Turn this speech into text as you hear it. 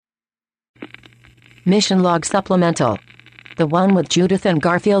Mission Log Supplemental. The one with Judith and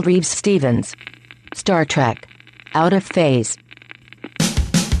Garfield Reeves-Stevens. Star Trek. Out of Phase.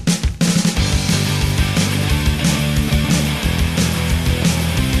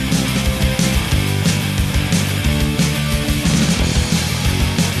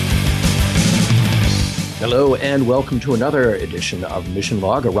 Hello and welcome to another edition of Mission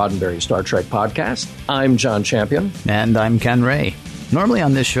Log, a Roddenberry Star Trek podcast. I'm John Champion. And I'm Ken Ray. Normally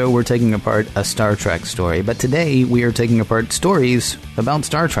on this show we're taking apart a Star Trek story, but today we are taking apart stories about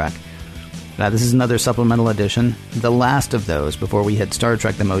Star Trek. Now this is another supplemental edition, the last of those before we hit Star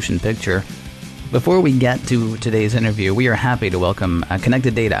Trek the Motion Picture. Before we get to today's interview, we are happy to welcome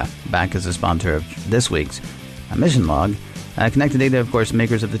Connected Data back as a sponsor of this week's Mission Log. Connected Data, of course,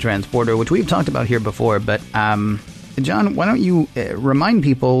 makers of the Transporter, which we've talked about here before. But, John, why don't you remind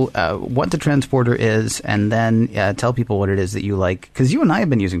people what the Transporter is and then tell people what it is that you like? Because you and I have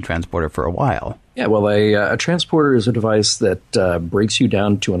been using Transporter for a while. Yeah, well, a transporter is a device that breaks you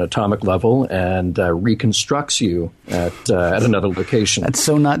down to an atomic level and reconstructs you at another location. That's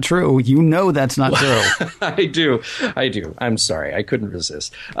so not true. You know that's not true. I do. I'm sorry. I couldn't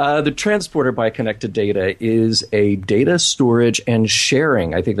resist. The Transporter by Connected Data is a data storage and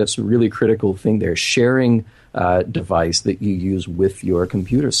sharing. I think that's a really critical thing there. Sharing device that you use with your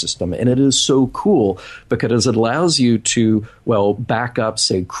computer system. And it is so cool because it allows you to, back up,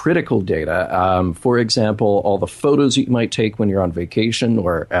 say, critical data. For example, all the photos you might take when you're on vacation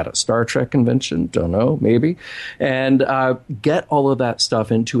or at a Star Trek convention, don't know, maybe, and get all of that stuff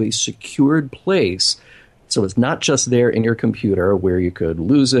into a secured place. So it's not just there in your computer where you could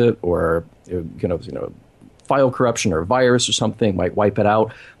lose it or, file corruption or a virus or something might wipe it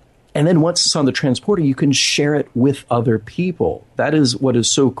out. And then once it's on the transporter, you can share it with other people. That is what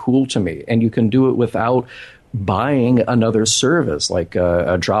is so cool to me. And you can do it without buying another service like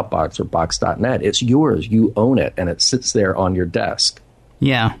a Dropbox or Box.net. It's yours. You own it, and it sits there on your desk.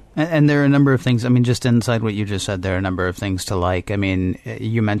 Yeah, and there are a number of things. I mean, just inside what you just said, there are a number of things to like. I mean,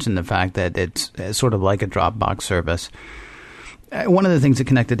 you mentioned the fact that it's sort of like a Dropbox service. One of the things that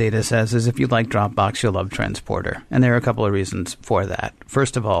Connected Data says is if you like Dropbox, you'll love Transporter. And there are a couple of reasons for that.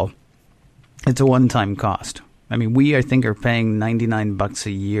 First of all, it's a one-time cost. I mean, I think, are paying $99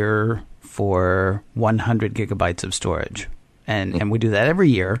 a year for 100 gigabytes of storage. And we do that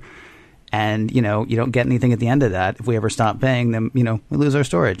every year. And, you don't get anything at the end of that. If we ever stop paying them, we lose our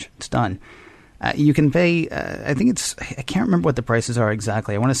storage. It's done. You can pay, I can't remember what the prices are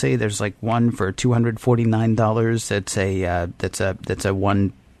exactly. I want to say there's like one for $249. That's a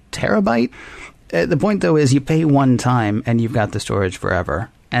 1 terabyte. The point, though, is you pay one time and you've got the storage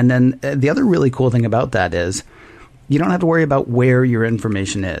forever. And then the other really cool thing about that is you don't have to worry about where your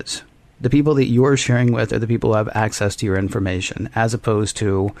information is. The people that you're sharing with are the people who have access to your information, as opposed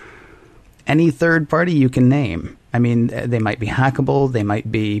to any third party you can name. I mean, they might be hackable. They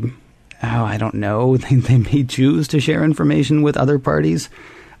might be, I don't know. They may choose to share information with other parties.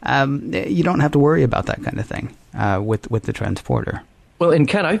 You don't have to worry about that kind of thing with the Transporter. Well, and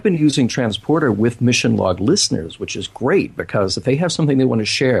Ken, I've been using Transporter with Mission Log listeners, which is great because if they have something they want to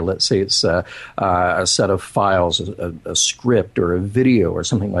share, let's say it's a set of files, a script or a video or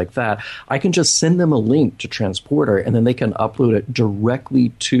something like that, I can just send them a link to Transporter and then they can upload it directly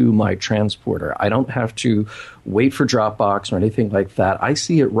to my Transporter. I don't have to wait for Dropbox or anything like that. I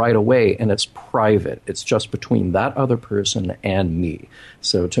see it right away and it's private. It's just between that other person and me.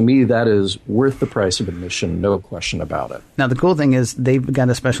 So to me, that is worth the price of admission, no question about it. Now, the cool thing is they've got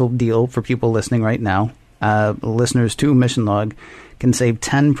a special deal for people listening right now. Listeners to Mission Log can save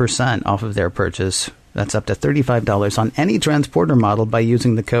 10% off of their purchase. That's up to $35 on any Transporter model by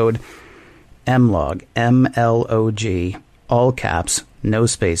using the code MLOG, M-L-O-G, all caps, no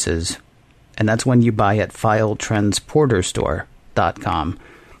spaces. And that's when you buy at filetransporterstore.com.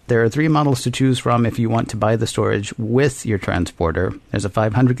 There are 3 models to choose from if you want to buy the storage with your Transporter. There's a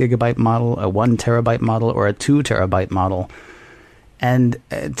 500 gigabyte model, a 1 terabyte model, or a 2 terabyte model. And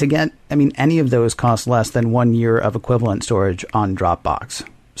to get, any of those cost less than 1 year of equivalent storage on Dropbox.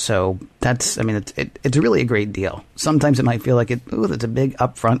 So that's, it's really a great deal. Sometimes it might feel like that's a big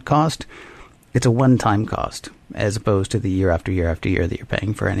upfront cost. It's a one-time cost, as opposed to the year after year after year that you're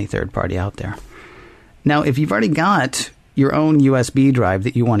paying for any third party out there. Now, if you've already got your own USB drive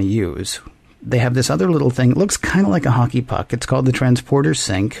that you want to use, they have this other little thing. It looks kind of like a hockey puck. It's called the Transporter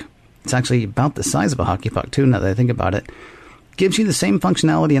Sync. It's actually about the size of a hockey puck, too, now that I think about it. Gives you the same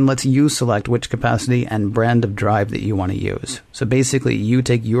functionality and lets you select which capacity and brand of drive that you want to use. So basically, you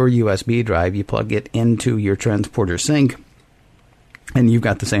take your USB drive, you plug it into your Transporter Sync, and you've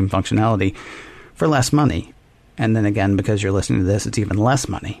got the same functionality for less money. And then again, because you're listening to this, it's even less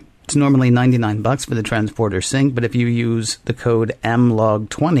money. It's normally $99 for the transporter sync, but if you use the code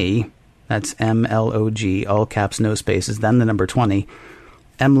MLOG20, that's MLOG, all caps, no spaces, then the number 20,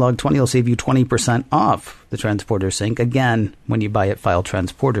 MLOG20 will save you 20% off the transporter sync, again, when you buy at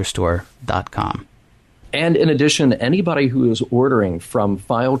filetransporterstore.com. And in addition, anybody who is ordering from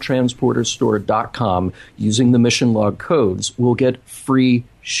filetransporterstore.com using the mission log codes will get free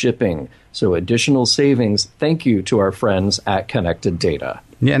shipping. So additional savings. Thank you to our friends at Connected Data.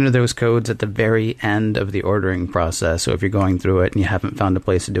 You enter those codes at the very end of the ordering process. So if you're going through it and you haven't found a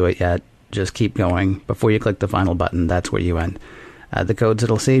place to do it yet, just keep going. Before you click the final button, that's where you end. The codes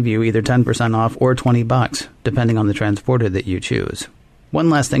that'll save you either 10% off or $20, depending on the transporter that you choose. One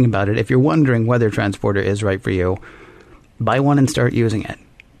last thing about it, if you're wondering whether transporter is right for you, buy one and start using it.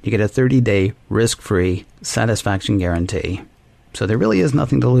 You get a 30-day risk-free satisfaction guarantee. So there really is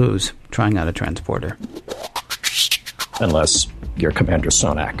nothing to lose trying out a transporter. Unless you're Commander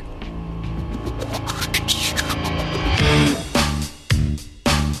Sonak.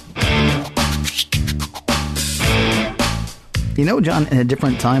 You know, John, in a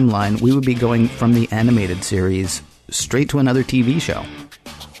different timeline, we would be going from the animated series straight to another TV show.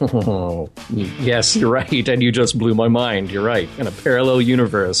 Oh, yes, you're right. And you just blew my mind. You're right. In a parallel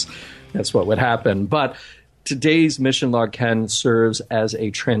universe, that's what would happen. But today's Mission Log Ken serves as a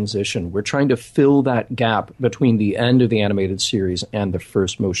transition. We're trying to fill that gap between the end of the animated series and the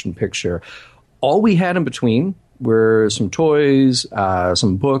first motion picture. All we had in between were some toys,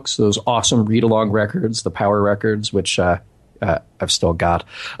 some books, those awesome read-along records, the Power records, which I've still got.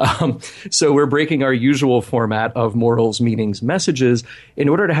 So we're breaking our usual format of morals, meanings, messages in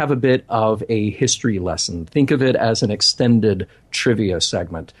order to have a bit of a history lesson. Think of it as an extended trivia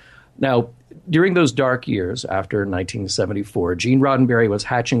segment. Now, during those dark years after 1974, Gene Roddenberry was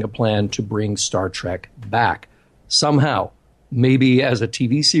hatching a plan to bring Star Trek back somehow. Maybe as a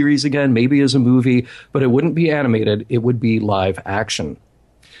TV series again, maybe as a movie, but it wouldn't be animated, it would be live action.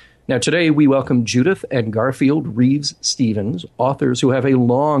 Now, today we welcome Judith and Garfield Reeves-Stevens, authors who have a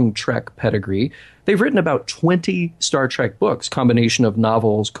long Trek pedigree. They've written about 20 Star Trek books, combination of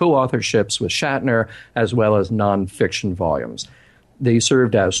novels, co-authorships with Shatner, as well as nonfiction volumes. They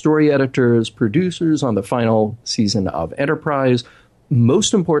served as story editors, producers on the final season of Enterprise.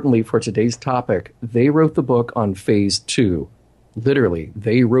 Most importantly for today's topic, they wrote the book on Phase 2. Literally,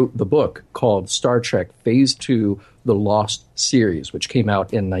 they wrote the book called Star Trek Phase 2, The Lost Series, which came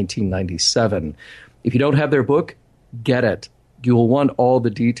out in 1997. If you don't have their book, get it. You'll want all the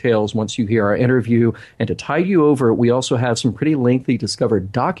details once you hear our interview. And to tide you over, we also have some pretty lengthy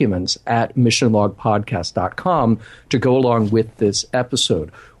discovered documents at missionlogpodcast.com to go along with this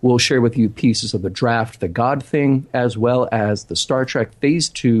episode. We'll share with you pieces of the draft, The God Thing, as well as the Star Trek Phase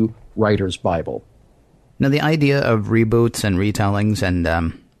 2 Writer's Bible. Now, the idea of reboots and retellings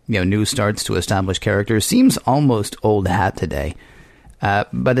and new starts to establish characters seems almost old hat today.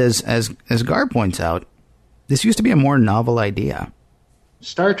 But as Gar points out, this used to be a more novel idea.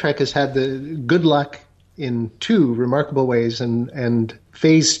 Star Trek has had the good luck in two remarkable ways, and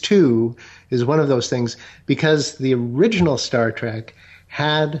Phase 2 is one of those things, because the original Star Trek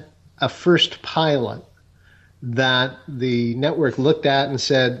had a first pilot that the network looked at and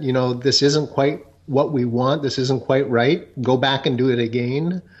said, this isn't quite what we want, this isn't quite right, go back and do it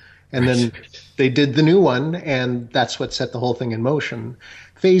again. And then they did the new one, and that's what set the whole thing in motion.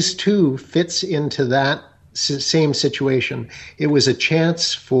 Phase 2 fits into that same situation. It was a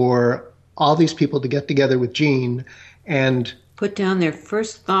chance for all these people to get together with Gene and put down their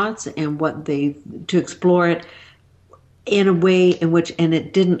first thoughts and to explore it in a way in which, and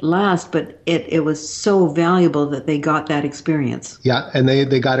it didn't last, but it was so valuable that they got that experience. Yeah, and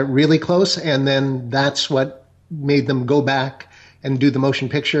they got it really close, and then that's what made them go back and do the motion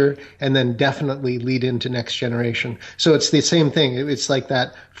picture, and then definitely lead into Next Generation. So it's the same thing. It's like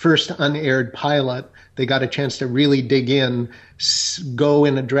that first unaired pilot. They got a chance to really dig in, go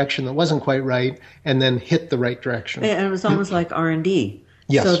in a direction that wasn't quite right, and then hit the right direction. And it was almost like R&D.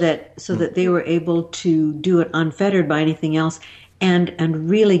 Yes. So that they were able to do it unfettered by anything else and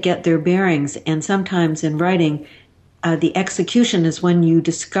really get their bearings. And sometimes in writing, the execution is when you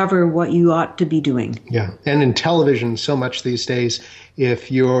discover what you ought to be doing. Yeah, and in television so much these days, if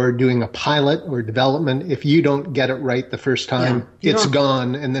you're doing a pilot or development, if you don't get it right the first time, it's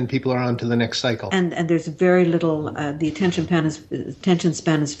gone, and then people are on to the next cycle. And there's very little, the attention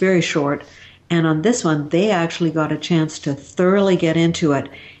span is very short. And on this one, they actually got a chance to thoroughly get into it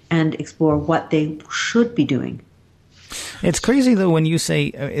and explore what they should be doing. It's crazy, though, when you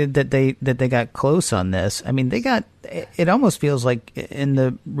say that they got close on this. I mean, it almost feels like in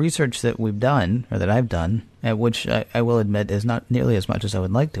the research that we've done, or that I've done, which I will admit is not nearly as much as I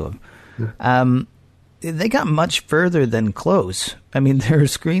would like to have. They got much further than close. I mean, there are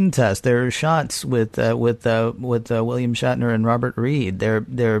screen tests, there are shots with William Shatner and Robert Reed.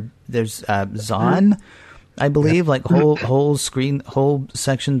 There's Zahn, I believe, like whole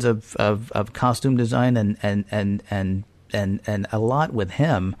sections of costume design and a lot with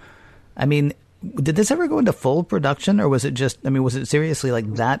him. I mean, did this ever go into full production, or was it just? I mean, was it seriously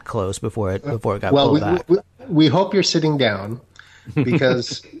like that close before it got pulled back? We hope you're sitting down.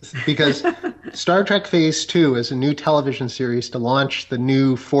 because Star Trek Phase 2 is a new television series to launch the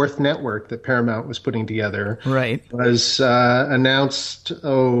new fourth network that Paramount was putting together. Right. Was announced,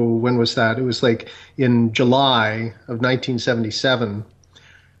 when was that? It was like in July of 1977.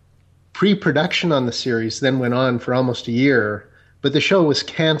 Pre-production on the series then went on for almost a year, but the show was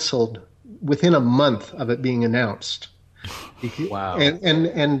canceled within a month of it being announced. Wow.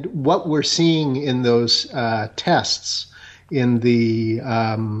 And what we're seeing in those tests, in the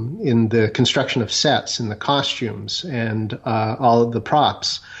construction of sets, in the costumes, and all of the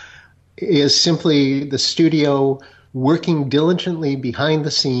props, is simply the studio working diligently behind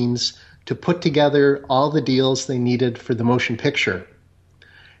the scenes to put together all the deals they needed for the motion picture.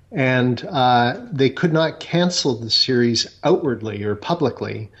 And they could not cancel the series outwardly or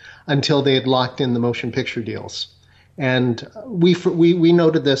publicly until they had locked in the motion picture deals. And we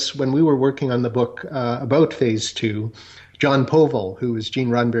noted this when we were working on the book about Phase 2. John Povell, who was Gene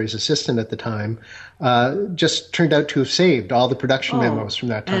Roddenberry's assistant at the time, just turned out to have saved all the production memos from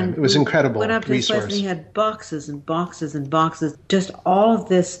that time. It was incredible. Went up to his resource. place and he had boxes and boxes and boxes, just all of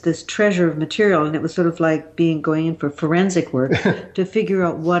this treasure of material, and it was sort of like going in for forensic work to figure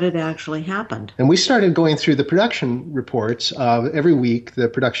out what had actually happened. And we started going through the production reports. Every week, the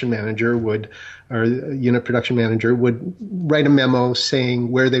production manager or unit production manager would write a memo saying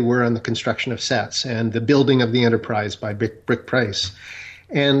where they were on the construction of sets and the building of the Enterprise by Brick Price.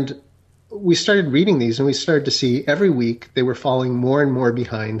 And we started reading these, and we started to see every week they were falling more and more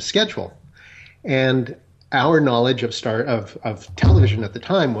behind schedule. And our knowledge of television at the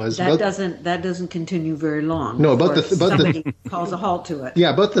time was that doesn't continue very long. No, somebody calls a halt to it. Yeah,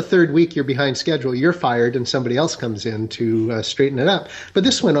 about the third week you're behind schedule, you're fired, and somebody else comes in to straighten it up. But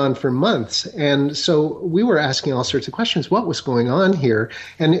this went on for months, and so we were asking all sorts of questions. What was going on here?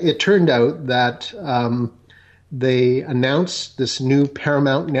 And it turned out that they announced this new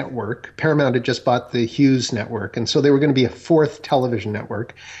Paramount network. Paramount had just bought the Hughes network, and so they were going to be a fourth television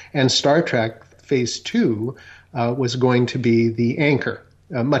network, and Star Trek Phase 2 was going to be the anchor,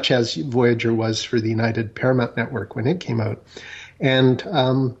 much as Voyager was for the United Paramount Network when it came out. And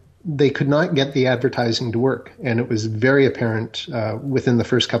they could not get the advertising to work. And it was very apparent within the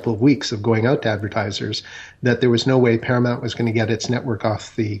first couple of weeks of going out to advertisers that there was no way Paramount was going to get its network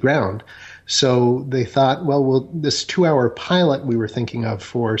off the ground. So they thought, well, this 2-hour pilot we were thinking of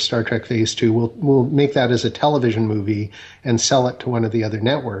for Star Trek Phase 2, we'll make that as a television movie and sell it to one of the other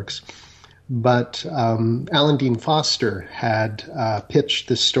networks. But Alan Dean Foster had pitched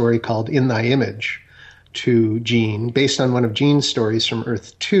this story called In Thy Image to Gene, based on one of Gene's stories from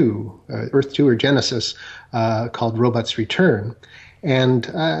Earth 2 or Genesis, called Robot's Return, and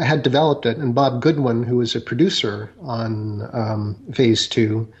had developed it. And Bob Goodwin, who was a producer on Phase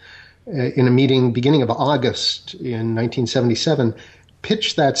 2, in a meeting beginning of August in 1977,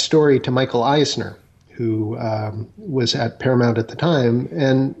 pitched that story to Michael Eisner, who was at Paramount at the time.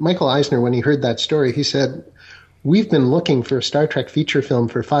 And Michael Eisner, when he heard that story, he said, "We've been looking for a Star Trek feature film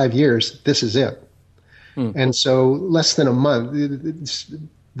for 5 years. This is it." And so less than a month,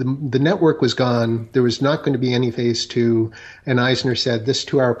 the network was gone. There was not going to be any Phase 2. And Eisner said, this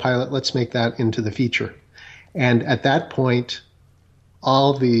 2-hour pilot, let's make that into the feature. And at that point,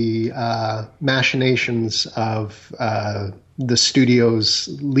 all the machinations of the studio's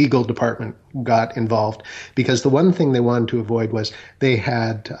legal department got involved, because the one thing they wanted to avoid was they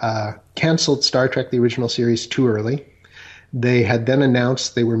had canceled Star Trek, the original series, too early. They had then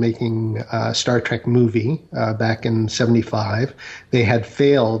announced they were making a Star Trek movie back in 75. They had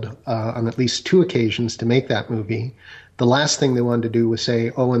failed on at least 2 occasions to make that movie. The last thing they wanted to do was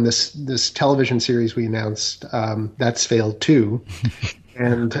say, and this television series we announced, that's failed too.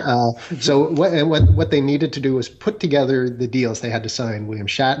 And so what they needed to do was put together the deals they had to sign. William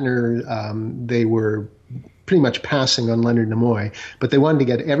Shatner, they were pretty much passing on Leonard Nimoy, but they wanted to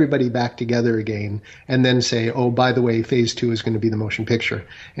get everybody back together again and then say, by the way, Phase 2 is going to be the motion picture.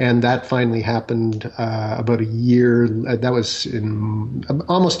 And that finally happened about a year. That was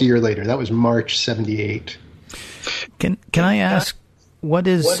almost a year later. That was March 78. Can I ask, what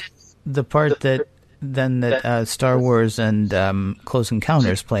is the part that then that Star Wars and Close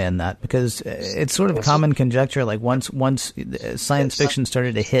Encounters play in that? Because it's sort of common conjecture, like once science fiction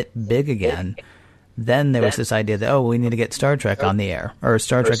started to hit big again, then there was this idea that, we need to get Star Trek on the air, or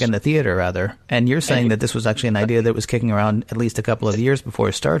Star Trek in the theater, rather. And you're saying that this was actually an idea that was kicking around at least a couple of years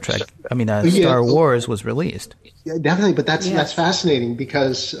before Star Wars was released. Yeah, definitely, but that's fascinating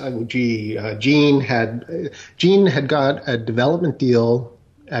because Gene had got a development deal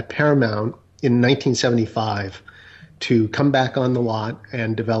at Paramount in 1975 to come back on the lot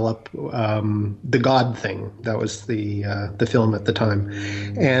and develop The God Thing. That was the film at the time,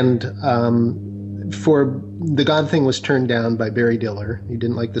 and for The God Thing was turned down by Barry Diller. He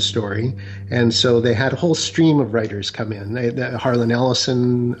didn't like the story, and so they had a whole stream of writers come in. Harlan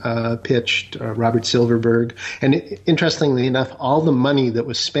Ellison pitched, Robert Silverberg, and interestingly enough, all the money that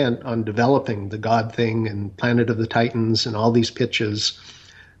was spent on developing The God Thing and Planet of the Titans and all these pitches,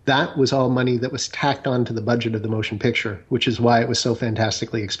 that was all money that was tacked onto the budget of the motion picture, which is why it was so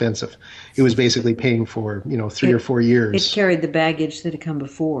fantastically expensive. It was basically paying for 3 or 4 years. It carried the baggage that had come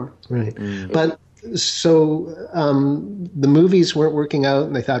before. Right, but. So the movies weren't working out,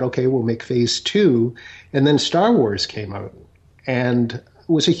 and they thought, okay, we'll make phase 2. And then Star Wars came out and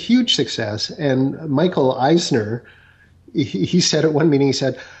was a huge success. And Michael Eisner, he said at one meeting, he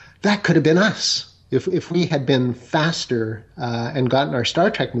said, that could have been us. If we had been faster and gotten our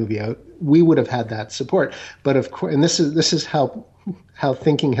Star Trek movie out, we would have had that support. But of course, and this is how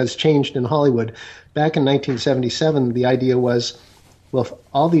thinking has changed in Hollywood. Back in 1977, the idea was, well, if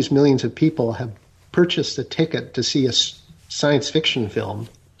all these millions of people have purchased a ticket to see a science fiction film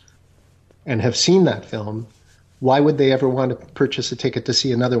and have seen that film, why would they ever want to purchase a ticket to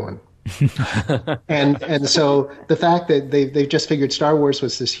see another one? and so the fact that they just figured Star Wars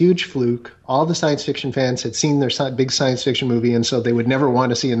was this huge fluke, all the science fiction fans had seen their big science fiction movie, and so they would never want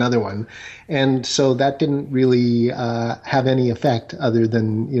to see another one. And so that didn't really have any effect other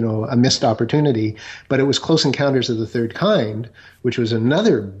than, a missed opportunity. But it was Close Encounters of the Third Kind, which was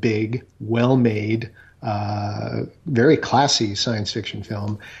another big, well-made, very classy science fiction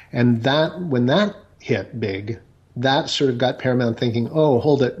film. And when that hit big, that sort of got Paramount thinking, oh,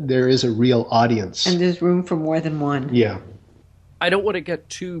 hold it, there is a real audience. And there's room for more than one. Yeah. I don't want to get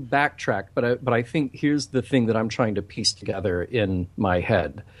too backtracked, but I think here's the thing that I'm trying to piece together in my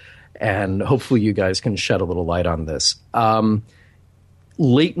head. And hopefully you guys can shed a little light on this. Late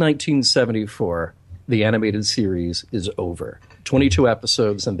 1974, the animated series is over. 22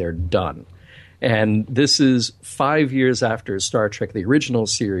 episodes and they're done. And this is 5 years after Star Trek, the original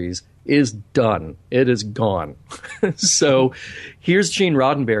series, is done. It is gone. So here's Gene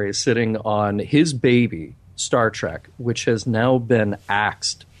Roddenberry sitting on his baby, Star Trek, which has now been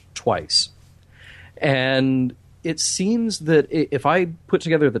axed twice. And it seems that if I put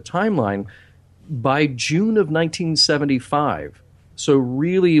together the timeline, by June of 1975, so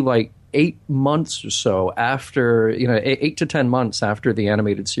really like 8 months or so after, 8 to 10 months after the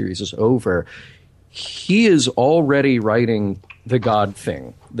animated series is over, he is already writing The God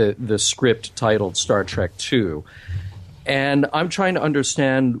Thing, the script titled Star Trek II. And I'm trying to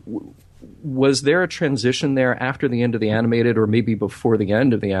understand, was there a transition there after the end of the animated, or maybe before the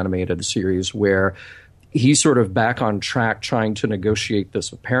end of the animated series, where he's sort of back on track trying to negotiate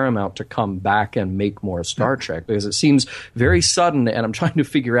this with Paramount to come back and make more Star Trek? Because it seems very sudden, and I'm trying to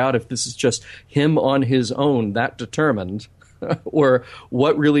figure out if this is just him on his own, that determined, or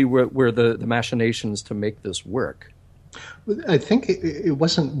what really were the machinations to make this work. I think it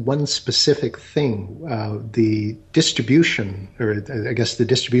wasn't one specific thing. The distribution, or I guess the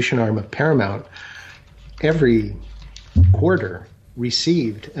distribution arm of Paramount, every quarter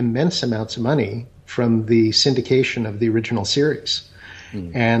received immense amounts of money from the syndication of the original series.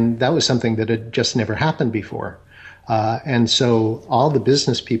 And that was something that had just never happened before. And so all the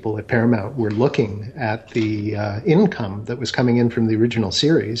business people at Paramount were looking at the income that was coming in from the original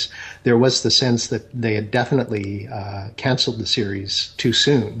series. There was the sense that they had definitely canceled the series too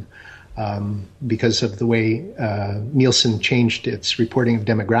soon because of the way Nielsen changed its reporting of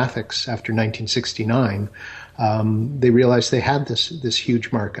demographics after 1969. They realized they had this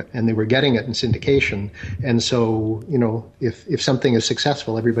huge market, and they were getting it in syndication. And so, if something is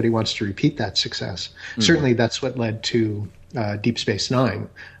successful, everybody wants to repeat that success. Mm-hmm. Certainly, that's what led to Deep Space Nine.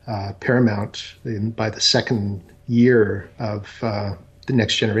 Paramount, by the second year of The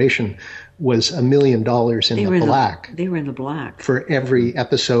Next Generation, was $1 million in the black. They were in the black for every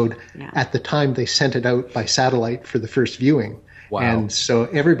episode. Yeah. At the time, they sent it out by satellite for the first viewing. Wow. And so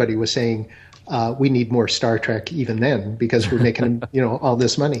everybody was saying, we need more Star Trek even then because we're making all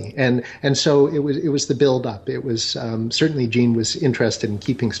this money, and so it was the build up. It was certainly Gene was interested in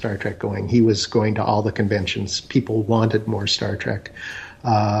keeping Star Trek going. He was going to all the conventions. People wanted more Star Trek.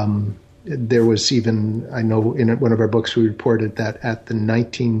 There was even, I know in one of our books we reported that at the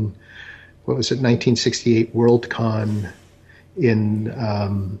 1968 Worldcon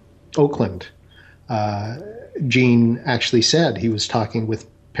in Oakland, Gene actually said he was talking with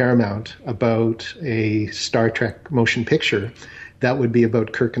Paramount about a Star Trek motion picture that would be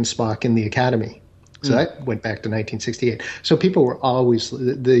about Kirk and Spock in the Academy. So that went back to 1968. So people were always,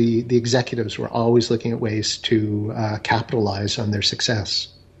 the executives were always looking at ways to capitalize on their success.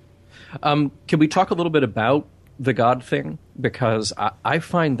 Can we talk a little bit about the God thing? Because I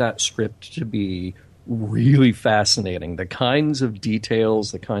find that script to be really fascinating. The kinds of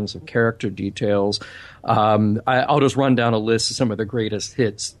details, the kinds of character details. I'll just run down a list of some of the greatest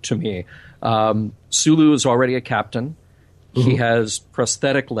hits to me. Sulu is already a captain. He has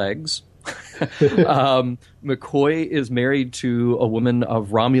prosthetic legs. McCoy is married to a woman of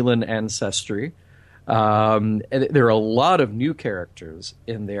Romulan ancestry. And there are a lot of new characters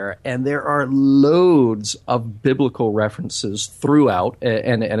in there, and there are loads of biblical references throughout,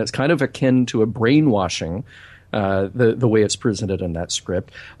 and it's kind of akin to a brainwashing, the way it's presented in that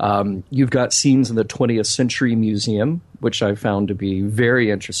script. You've got scenes in the 20th Century Museum, which I found to be very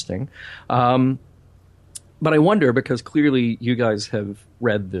interesting. But I wonder, because clearly you guys have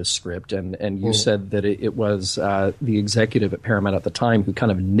read this script, and you said that it was the executive at Paramount at the time who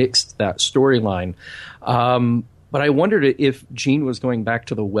kind of nixed that storyline. But I wondered if Gene was going back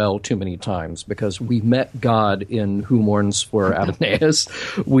to the well too many times, because we met God in Who Mourns for Adonais.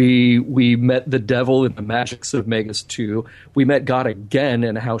 We met the devil in The Magics of Megas 2. We met God again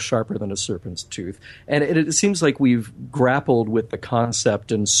in How Sharper Than a Serpent's Tooth. And it seems like we've grappled with the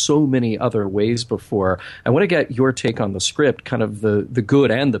concept in so many other ways before. I want to get your take on the script, kind of the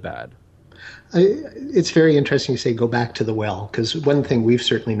good and the bad. It's very interesting to say go back to the well, because one thing we've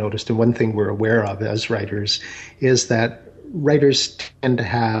certainly noticed, and one thing we're aware of as writers, is that writers tend to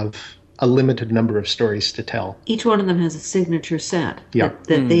have a limited number of stories to tell. Each one of them has a signature set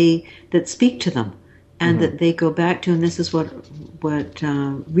that speak to them, and that they go back to, and this is what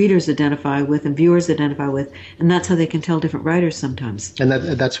readers identify with and viewers identify with, and that's how they can tell different writers sometimes. And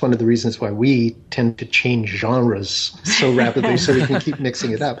that's one of the reasons why we tend to change genres so rapidly, so we can keep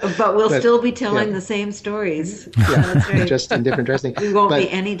mixing it up. But we'll still be telling the same stories. Yeah, right. Just in different dressing. We won't be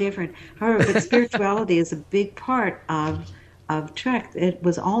any different. However, but spirituality is a big part of Trek. It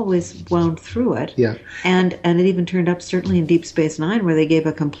was always wound through it. Yeah. And it even turned up certainly in Deep Space Nine, where they gave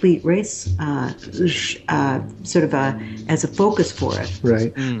a complete race sort of as a focus for it.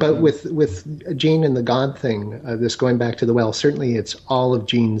 Right. But with Gene and the God thing, this going back to the well, certainly it's all of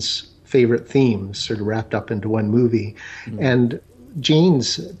Gene's favorite themes sort of wrapped up into one movie. And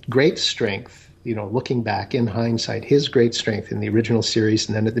Gene's great strength, looking back in hindsight, his great strength in the original series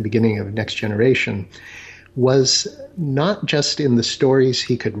and then at the beginning of Next Generation was not just in the stories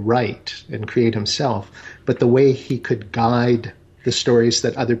he could write and create himself, but the way he could guide the stories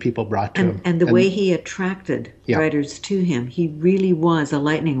that other people brought to him. And the way he attracted writers to him. He really was a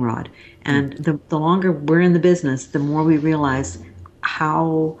lightning rod. And the longer we're in the business, the more we realize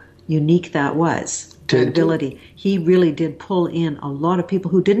how unique that was, that ability. He really did pull in a lot of people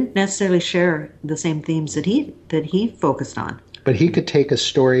who didn't necessarily share the same themes that he focused on. But he could take a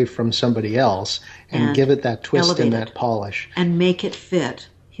story from somebody else and give it that twist and that polish. And make it fit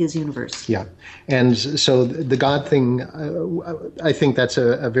his universe. Yeah. And so the God thing, I think that's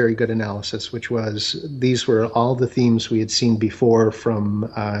a very good analysis, which was these were all the themes we had seen before from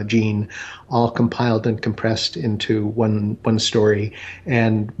Gene, all compiled and compressed into one story.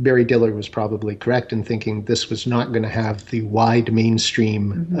 And Barry Diller was probably correct in thinking this was not going to have the wide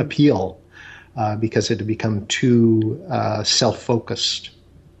mainstream appeal. Because it had become too self-focused.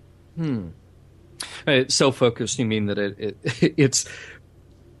 Self-focused, you mean that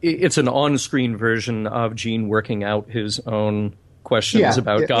it's an on-screen version of Gene working out his own questions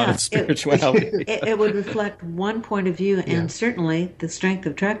about God and spirituality. It would reflect one point of view, and certainly the strength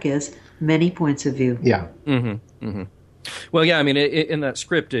of Trek is many points of view. Yeah. Well, yeah, I mean, in that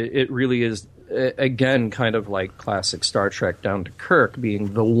script, it really is, again, kind of like classic Star Trek down to Kirk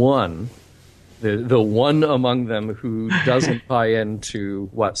being the one among them who doesn't buy into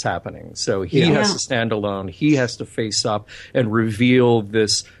what's happening. So he has to stand alone. He has to face up and reveal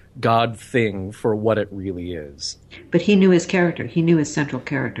this God thing for what it really is. But he knew his character. He knew his central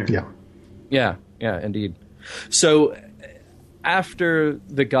character. Yeah, indeed. So after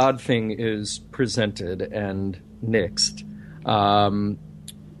the God thing is presented and nixed,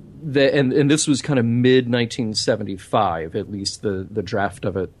 and this was kind of mid 1975, at least the draft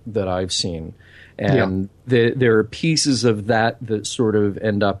of it that I've seen. And there are pieces of that sort of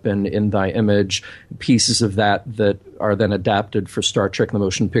end up in Thy Image, pieces of that are then adapted for Star Trek the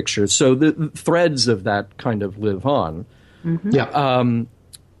Motion Picture. So the threads of that kind of live on. Mm-hmm. Yeah.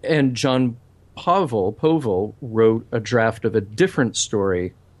 And John Povil wrote a draft of a different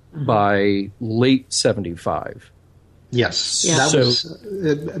story by late 75. Yes, Yeah. that was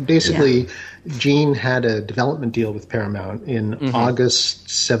basically Gene had a development deal with Paramount in August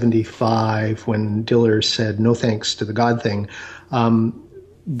 75 when Diller said no thanks to the God thing.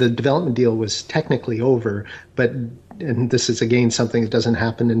 The development deal was technically over, and this is again something that doesn't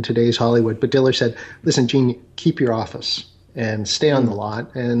happen in today's Hollywood, but Diller said, listen, Gene, keep your office and stay on the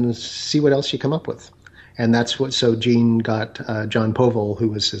lot and see what else you come up with. And so Gene got John Povil, who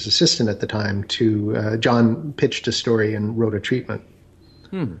was his assistant at the time, John pitched a story and wrote a treatment.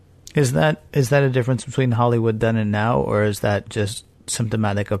 Is that a difference between Hollywood then and now, or is that just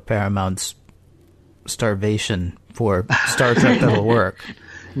symptomatic of Paramount's starvation for Star Trek that'll work?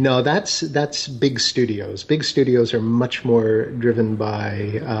 No, that's big studios. Big studios are much more driven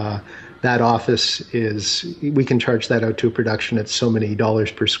by that office we can charge that out to a production at so many dollars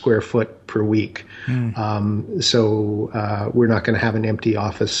per square foot per week. So we're not going to have an empty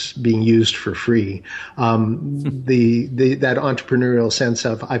office being used for free. That entrepreneurial sense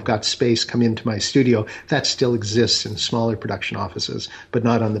of I've got space, come into my studio, that still exists in smaller production offices, but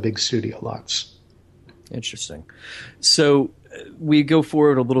not on the big studio lots. Interesting. So we go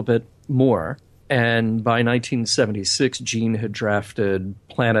forward a little bit more. And by 1976, Gene had drafted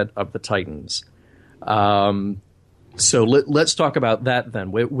Planet of the Titans. So let's talk about that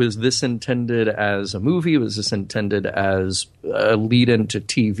then. Was this intended as a movie? Was this intended as a lead-in to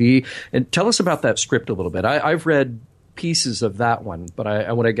TV? And tell us about that script a little bit. I've read pieces of that one, but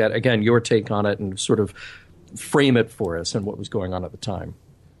I want to get, again, your take on it and sort of frame it for us and what was going on at the time.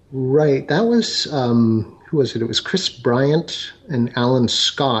 Right. That was, who was it? It was Chris Bryant and Alan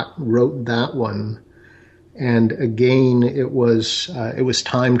Scott wrote that one. And again, it was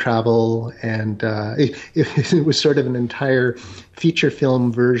time travel, and it was sort of an entire feature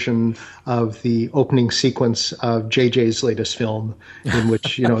film version of the opening sequence of JJ's latest film, in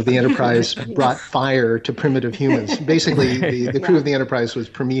which the Enterprise brought fire to primitive humans. Basically, the crew of the Enterprise was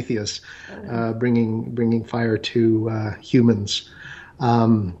Prometheus, bringing fire to humans.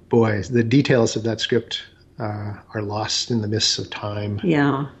 Boy, the details of that script are lost in the mists of time.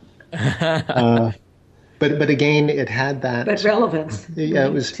 Yeah. But again, it had that. But relevance. Yeah,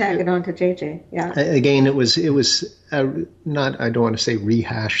 it was. Tag it on to JJ. Yeah. Again, it was not. I don't want to say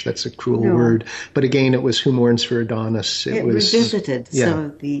rehash. That's a cruel word. But again, it was Who Mourns for Adonis. It was revisited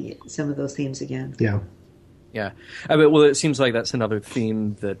some of those themes again. Yeah. Yeah. I mean, well, it seems like that's another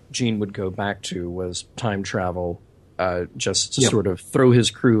theme that Gene would go back to was time travel, just to sort of throw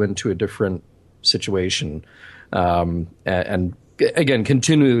his crew into a different situation, and again,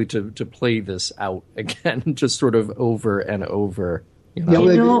 continually to play this out again, just sort of over and over.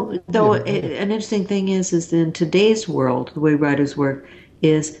 An interesting thing is in today's world, the way writers work,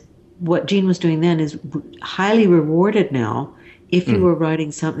 is what Gene was doing then is highly rewarded now. If you were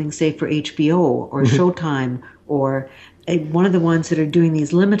writing something, say, for HBO or Showtime or one of the ones that are doing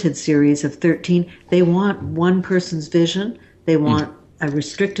these limited series of 13, they want one person's vision. They want a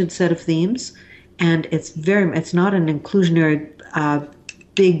restricted set of themes. And it's not an inclusionary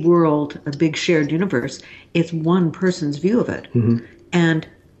big world, a big shared universe. It's one person's view of it. And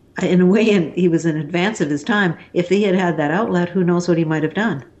in a way, he was in advance of his time. If he had had that outlet, who knows what he might have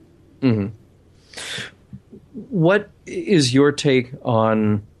done. What is your take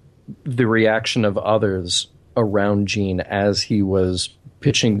on the reaction of others around Gene as he was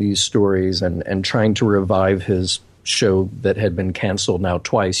pitching these stories and trying to revive his show that had been canceled now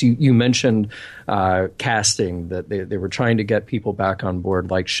twice? You mentioned casting, that they were trying to get people back on board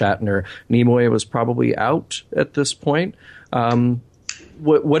like Shatner. Nimoy was probably out at this point.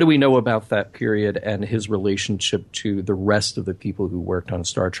 What do we know about that period and his relationship to the rest of the people who worked on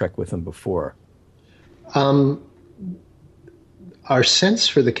Star Trek with him before? Our sense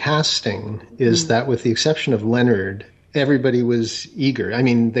for the casting is that with the exception of Leonard, everybody was eager. I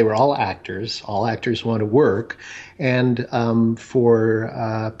mean, they were all actors. All actors want to work. And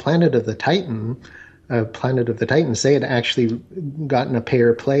for Planet of the Titans, they had actually gotten a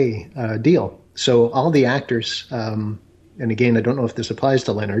pay-or-play deal. So all the actors, and again, I don't know if this applies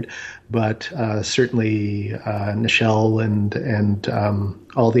to Leonard, but certainly Nichelle and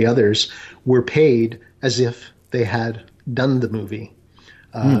all the others were paid as if they had done the movie.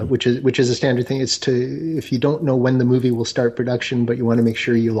 which is a standard thing. It's if you don't know when the movie will start production, but you want to make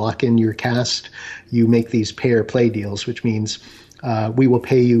sure you lock in your cast, you make these pay or play deals, which means we will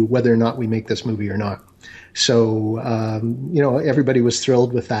pay you whether or not we make this movie or not. So, everybody was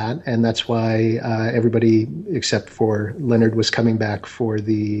thrilled with that, and that's why everybody except for Leonard was coming back for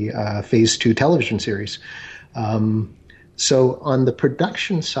the Phase 2 television series. So on the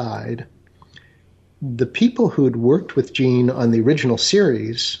production side, the people who had worked with Gene on the original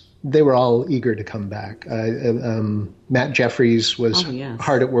series, they were all eager to come back. Matt Jeffries was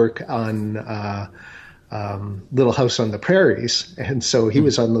hard at work on Little House on the Prairies, and so he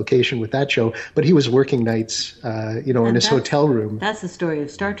was on location with that show, but he was working nights, in his hotel room. That's the story of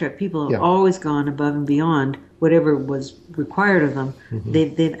Star Trek. People have always gone above and beyond whatever was required of them. Mm-hmm.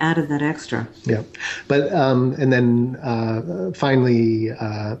 They've added that extra. Yeah, but and then finally,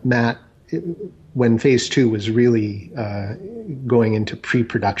 Matt, when Phase 2 was really going into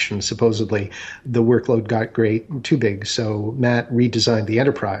pre-production, supposedly, the workload got too big. So Matt redesigned the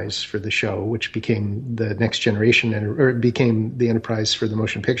Enterprise for the show, which became the Next Generation, or it became the Enterprise for the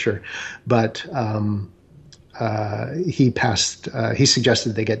motion picture. But he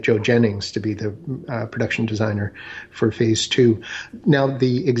suggested they get Joe Jennings to be the production designer for Phase 2. Now,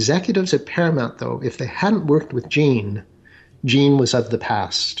 the executives at Paramount, though, if they hadn't worked with Gene was of the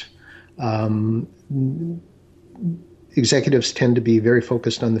past. Executives tend to be very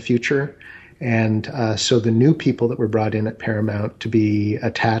focused on the future, and so the new people that were brought in at Paramount to be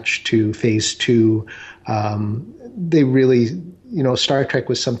attached to Phase 2, they really, Star Trek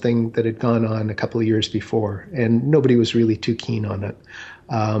was something that had gone on a couple of years before, and nobody was really too keen on it.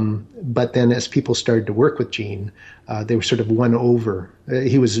 But then as people started to work with Gene, they were sort of won over.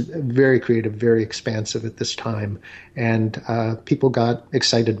 He was very creative, very expansive at this time, and people got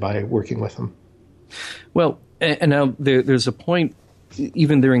excited by working with him. Well, and now there's a point,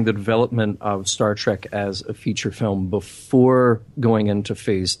 even during the development of Star Trek as a feature film, before going into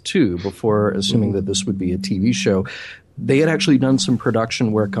Phase 2, before assuming that this would be a TV show, they had actually done some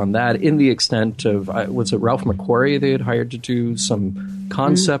production work on that in the extent of, was it Ralph McQuarrie they had hired to do some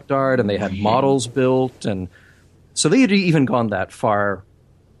concept art, and they had models built, and so they had even gone that far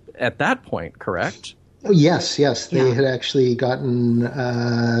at that point, correct? Oh, yes. They had actually gotten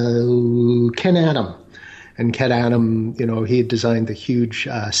Ken Adam. And Ken Adam, he had designed the huge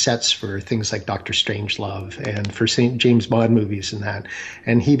sets for things like Dr. Strangelove and for St. James Bond movies and that.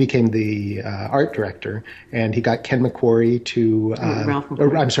 And he became the art director, and he got Ken McQuarrie to, Ralph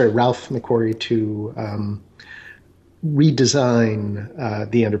McQuarrie to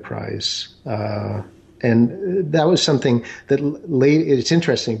redesign the Enterprise. And that was something that it's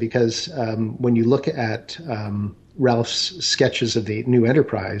interesting because when you look at Ralph's sketches of the new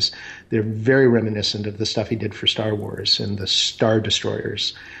Enterprise, they're very reminiscent of the stuff he did for Star Wars and the Star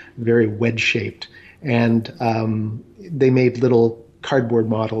Destroyers, very wedge-shaped. And they made little cardboard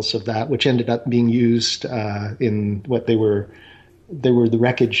models of that, which ended up being used in what they were the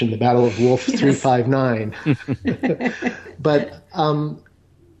wreckage in the Battle of Wolf 359. But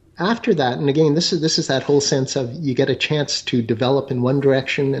after that, and again, this is that whole sense of you get a chance to develop in one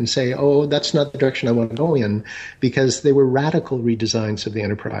direction and say, oh, that's not the direction I want to go in, because they were radical redesigns of the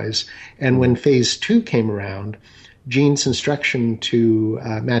Enterprise. And when Phase 2 came around, Gene's instruction to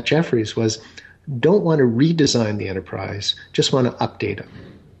Matt Jeffries was, don't want to redesign the Enterprise, just want to update it.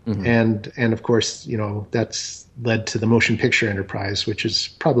 Mm-hmm. And of course, that's led to the motion picture Enterprise, which is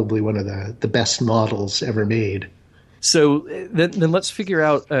probably one of the best models ever made. So then let's figure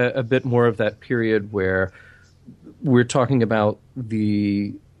out a bit more of that period where we're talking about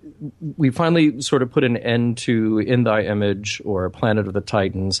we finally sort of put an end to In Thy Image or Planet of the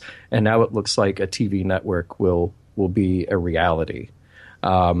Titans, and now it looks like a TV network will be a reality.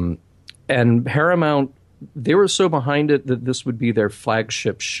 And Paramount, they were so behind it that this would be their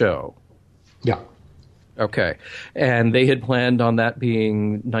flagship show. Yeah. Okay. And they had planned on that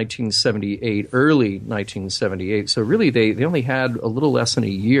being 1978, early 1978. So really they only had a little less than a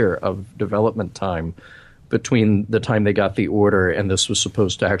year of development time between the time they got the order and this was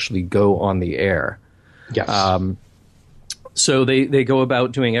supposed to actually go on the air. Yes. So they go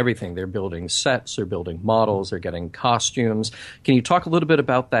about doing everything. They're building sets, they're building models, they're getting costumes. Can you talk a little bit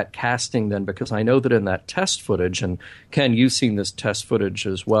about that casting then? Because I know that in that test footage, and Ken, you've seen this test footage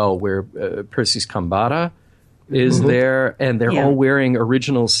as well, where Persis Khambatta is there, and they're all wearing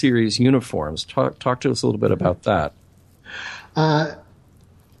original series uniforms. Talk to us a little bit about that.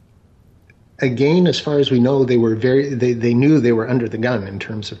 Again, as far as we know, they were they knew they were under the gun in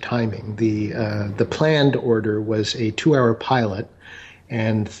terms of timing. The planned order was a 2-hour pilot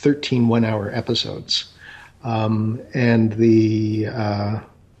and 13 one-hour episodes. And the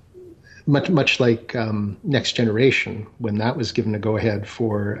much like Next Generation, when that was given a go-ahead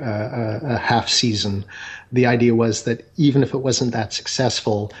for a half season, the idea was that even if it wasn't that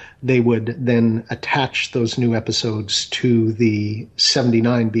successful, they would then attach those new episodes to the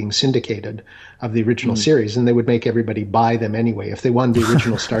 79 being syndicated of the original series, and they would make everybody buy them anyway. If they wanted the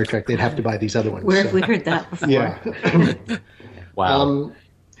original Star Trek, they'd have to buy these other ones. Where have we heard that before? Yeah. Wow.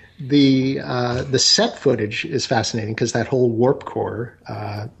 The set footage is fascinating because that whole warp core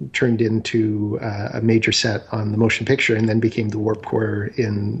turned into a major set on the motion picture and then became the warp core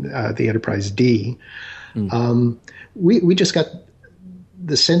in the Enterprise D. We just got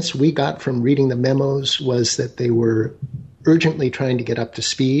the sense we got from reading the memos was that they were urgently trying to get up to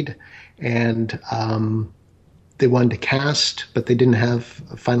speed, and they wanted to cast, but they didn't have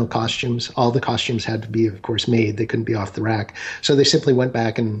final costumes. All the costumes had to be, of course, made. They couldn't be off the rack. So they simply went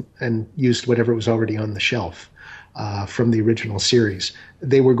back and used whatever was already on the shelf from the original series.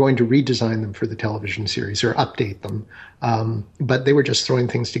 They were going to redesign them for the television series or update them, but they were just throwing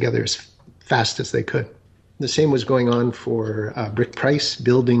things together as fast as they could. The same was going on for Britt Price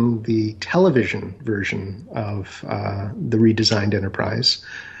building the television version of the redesigned Enterprise.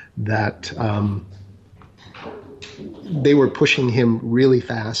 That they were pushing him really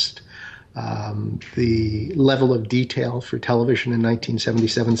fast. The level of detail for television in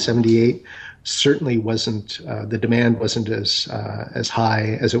 1977-78 certainly wasn't, the demand wasn't as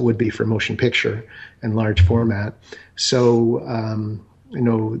high as it would be for motion picture and large format. So,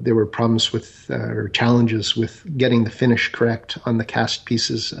 there were problems with, or challenges with getting the finish correct on the cast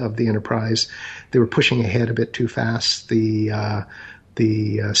pieces of the Enterprise. They were pushing ahead a bit too fast.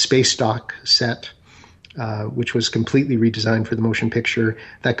 The space dock set, which was completely redesigned for the motion picture,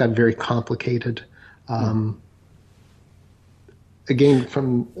 that got very complicated. Again,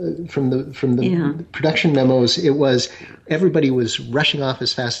 from the production memos, it was everybody was rushing off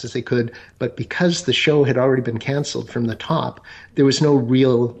as fast as they could, but because the show had already been canceled from the top, there was no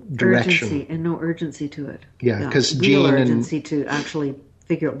real direction. Urgency, and no urgency to it. Yeah, because real Gene urgency to actually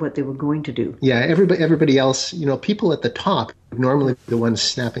figure out what they were going to do. Yeah, everybody else, people at the top, normally the ones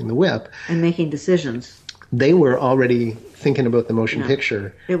snapping the whip. And making decisions. They were already thinking about the motion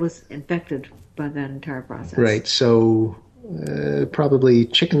picture. It was infected by that entire process. Right, so probably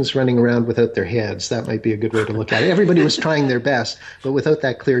chickens running around without their heads. That might be a good way to look at it. Everybody was trying their best, but without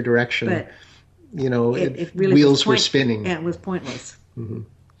that clear direction, it really wheels were spinning. Yeah, it was pointless. Mm-hmm.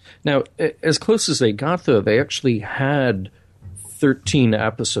 Now, as close as they got, though, they actually had 13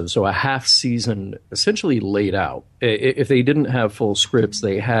 episodes, so a half season essentially laid out. If they didn't have full scripts,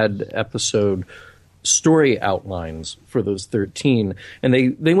 they had episode story outlines for those 13, and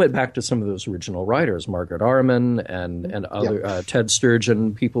they went back to some of those original writers, Margaret Arman and other Ted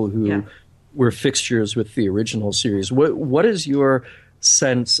Sturgeon, people who were fixtures with the original series. What is your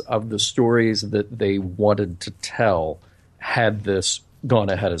sense of the stories that they wanted to tell had this gone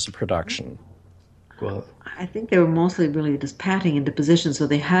ahead as a production? Well, I think they were mostly really just patting into position, so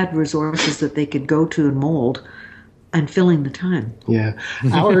they had resources that they could go to and mold and filling the time. Yeah.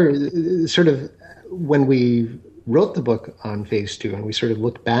 Our sort of, when we wrote the book on Phase 2 and we sort of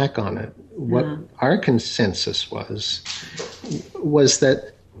looked back on it, what our consensus was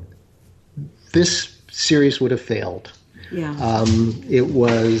that this series would have failed. Yeah. It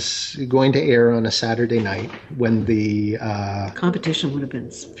was going to air on a Saturday night when the competition would have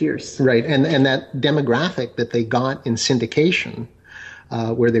been fierce. Right, and that demographic that they got in syndication,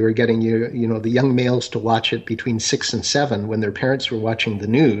 where they were getting the young males to watch it between 6 and 7 when their parents were watching the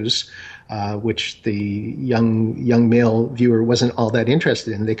news, which the young male viewer wasn't all that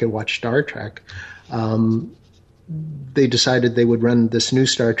interested in. They could watch Star Trek. They decided they would run this new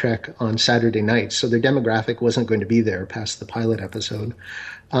Star Trek on Saturday nights, so their demographic wasn't going to be there past the pilot episode.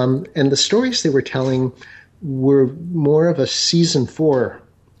 And the stories they were telling were more of a season 4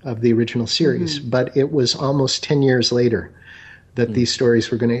 of the original series, but it was almost 10 years later that these stories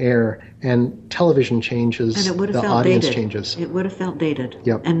were going to air, and television changes, and it would have the felt audience dated. changes. It would have felt dated,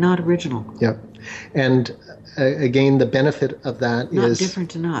 Yep. and not original. Yep. And again, the benefit of that not is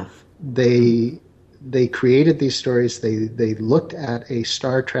different enough. They created these stories. They looked at a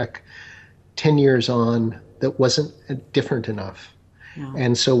Star Trek 10 years on that wasn't different enough. Yeah.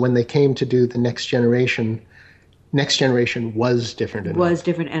 And so when they came to do the Next Generation was different enough. Was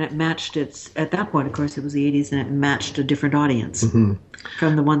different, and it matched at that point, of course, it was the 80s, and it matched a different audience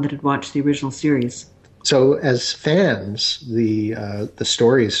from the one that had watched the original series. So as fans, the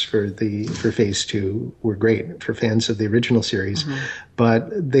stories for Phase 2 were great for fans of the original series, but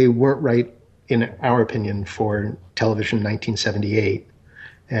they weren't right, in our opinion, for television in 1978.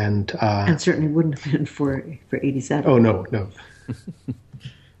 And certainly wouldn't have been for 87. Oh, no.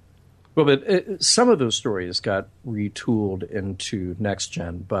 Well, but some of those stories got retooled into Next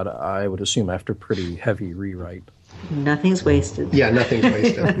Gen, but I would assume after pretty heavy rewrite. Nothing's wasted. Yeah, nothing's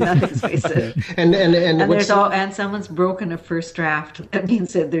wasted. Nothing's wasted. And and someone's broken a first draft. That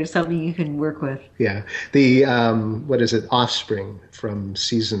means that there's something you can work with. Yeah, the what is it? Offspring from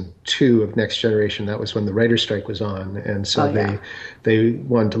season 2 of Next Generation. That was when the writer's strike was on, and so they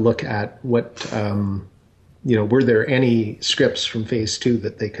wanted to look at what. Were there any scripts from Phase 2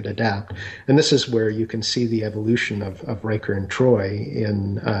 that they could adapt? And this is where you can see the evolution of Riker and Troy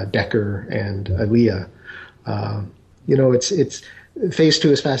in Decker and Aaliyah. It's Phase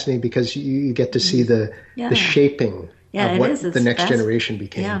 2 is fascinating because you get to see the shaping of what the Next Generation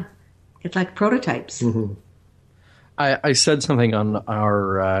became. Yeah, it's like prototypes. Mm-hmm. I said something on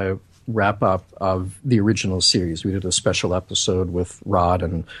our wrap-up of the original series. We did a special episode with Rod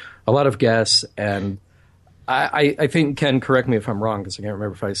and a lot of guests, and I think, Ken, correct me if I'm wrong, because I can't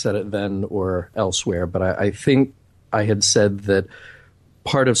remember if I said it then or elsewhere, but I think I had said that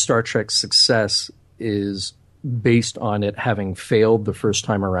part of Star Trek's success is based on it having failed the first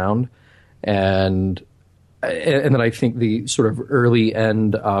time around, and then I think the sort of early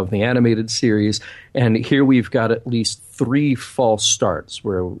end of the animated series, and here we've got at least 3 false starts,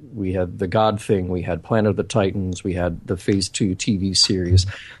 where we had the God Thing, we had Planet of the Titans, we had the Phase 2 TV series.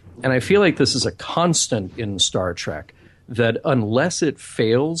 And I feel like this is a constant in Star Trek, that unless it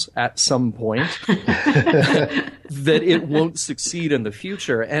fails at some point, that it won't succeed in the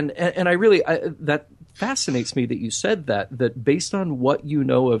future. And I really, that fascinates me that you said that based on what you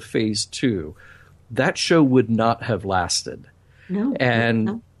know of Phase 2, that show would not have lasted. No.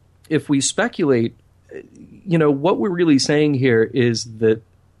 And if we speculate, what we're really saying here is that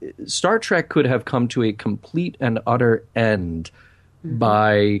Star Trek could have come to a complete and utter end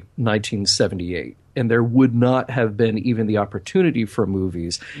by 1978, and there would not have been even the opportunity for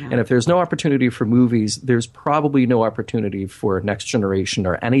movies. Yeah. And if there's no opportunity for movies, there's probably no opportunity for Next Generation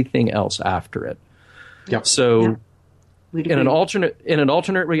or anything else after it. Yep. So, in an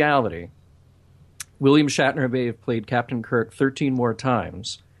alternate reality, William Shatner may have played Captain Kirk 13 more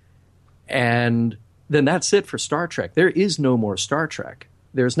times, and then that's it for Star Trek. There is no more Star Trek.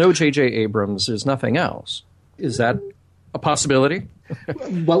 There's no J.J. Abrams. There's nothing else. Is that a possibility?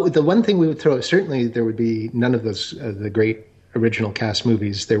 Well, the one thing we would throw, certainly there would be none of those the great original cast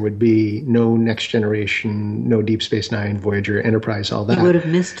movies. There would be no Next Generation, no Deep Space Nine, Voyager, Enterprise, all that. You would have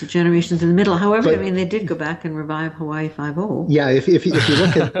missed generations in the middle. However, they did go back and revive Hawaii Five-0. Yeah, if you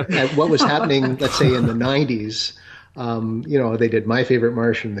look at what was happening, let's say in the 90s, they did My Favorite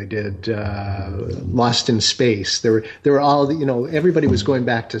Martian, they did Lost in Space. There were all, everybody was going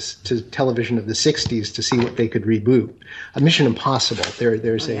back to television of the 60s to see what they could reboot. Mission Impossible,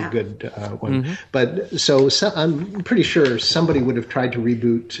 there's a good one. Mm-hmm. But so I'm pretty sure somebody would have tried to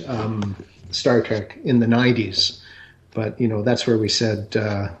reboot Star Trek in the 90s. But, that's where we said,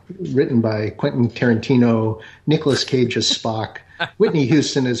 written by Quentin Tarantino, Nicolas Cage as Spock, Whitney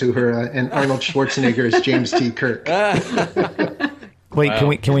Houston as Uhura, and Arnold Schwarzenegger as James T. Kirk. Wait,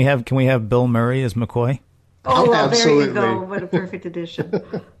 wow. Can we have Bill Murray as McCoy? Oh, well, absolutely. There you go. What a perfect addition.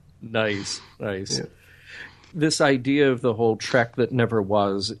 Nice. Yeah. This idea of the whole Trek that never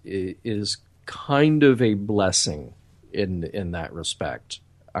was is kind of a blessing in that respect.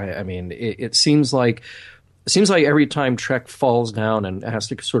 I mean, it seems like every time Trek falls down and has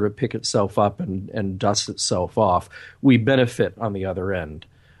to sort of pick itself up and dust itself off, we benefit on the other end.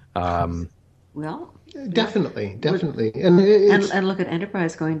 Well, definitely, and look at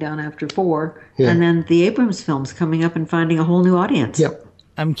Enterprise going down after 4, and then the Abrams films coming up and finding a whole new audience. Yep.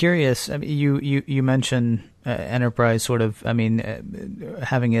 I'm curious. I mean, you mentioned Enterprise sort of. I mean,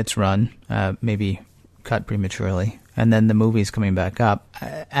 having its run, maybe cut prematurely, and then the movies coming back up.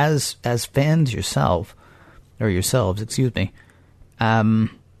 As fans yourselves, excuse me. TV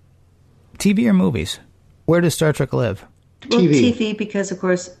or movies? Where does Star Trek live? Well, TV, because of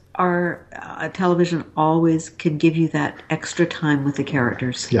course our television always can give you that extra time with the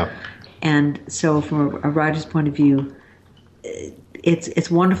characters. Yeah. And so, from a writer's point of view,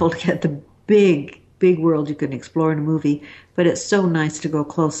 it's wonderful to get the big world you can explore in a movie, but it's so nice to go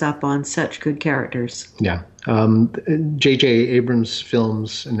close up on such good characters. Yeah. J.J. Abrams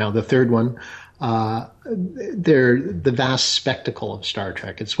films, and now the third one, they're the vast spectacle of Star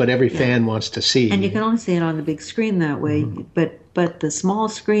Trek. It's what every fan wants to see. And you can only see it on the big screen that way, but the small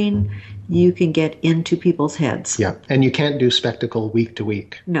screen, you can get into people's heads. Yeah, and you can't do spectacle week to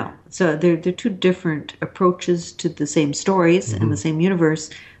week. No. So they're two different approaches to the same stories and the same universe,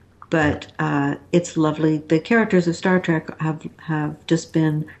 but it's lovely. The characters of Star Trek have just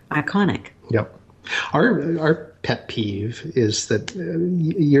been iconic. Yep. Our pet peeve is that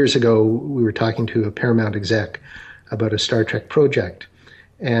years ago we were talking to a Paramount exec about a Star Trek project,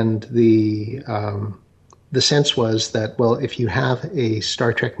 and the sense was that, well, if you have a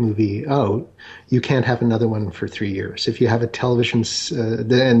Star Trek movie out, you can't have another one for 3 years. If you have a television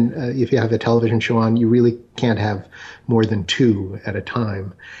if you have a television show on, you really can't have more than 2 at a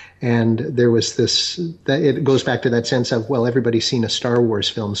time. And there was it goes back to that sense of, well, everybody's seen a Star Wars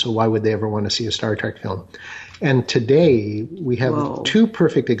film, so why would they ever want to see a Star Trek film? And today we have 2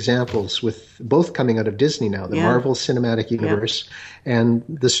 perfect examples, with both coming out of Disney now, the Marvel Cinematic Universe and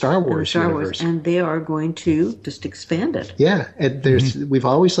the Star Wars universe. And they are going to just expand it. Yeah, and we've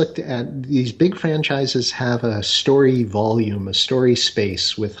always looked at these big franchises have a story volume, a story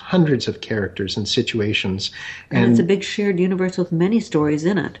space with hundreds of characters and situations. And it's a big shared universe with many stories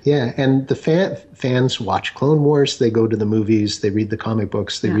in it. Yeah, and the fans watch Clone Wars, they go to the movies, they read the comic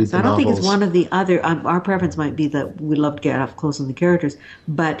books, they read the novels. I don't think it's one of the other, our preference might be that we love to get up close on the characters,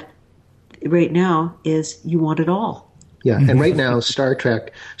 but right now is you want it all. Yeah, and right now Star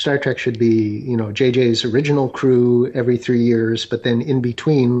Trek should be, JJ's original crew every 3 years, but then in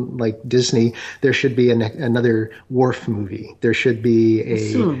between, like Disney, there should be another Worf movie. There should be a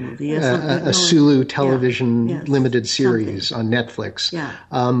Sulu movie, a Sulu television limited series on Netflix. Yeah,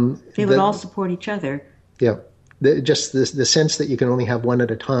 they would all support each other. Yeah. Just the sense that you can only have one at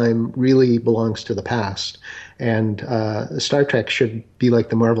a time really belongs to the past. And Star Trek should be like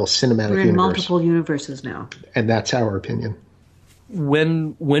the Marvel Cinematic Universe. We're in multiple universes now. And that's our opinion.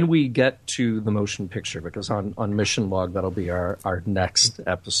 When we get to the motion picture, because on Mission Log, that'll be our next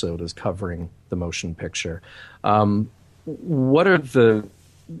episode, is covering the motion picture. What are the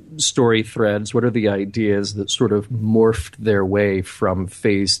story threads? What are the ideas that sort of morphed their way from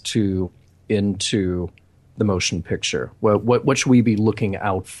Phase 2 into the motion picture? What should we be looking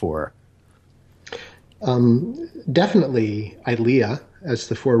out for? Definitely Ilea as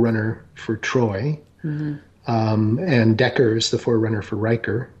the forerunner for Troy, and Decker as the forerunner for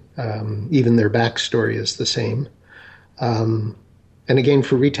Riker. Even their backstory is the same. And again,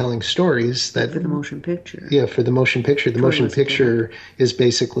 for retelling stories for the motion picture. Yeah, for the motion picture. The motion picture is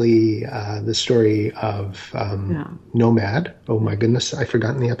basically the story of Nomad. Oh my goodness, I've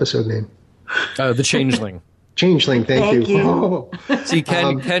forgotten the episode name. The Changeling. Changeling, thank you. Oh. See,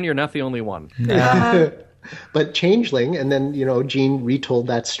 Ken, you're not the only one. But Changeling, and then, Gene retold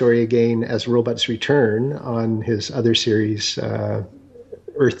that story again as Robots Return on his other series,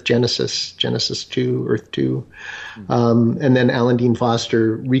 Earth Genesis 2, Earth 2. And then Alan Dean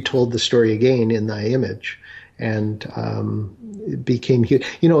Foster retold the story again in Thy Image. And it became huge.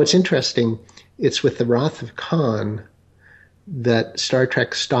 It's interesting. It's with the Wrath of Khan that Star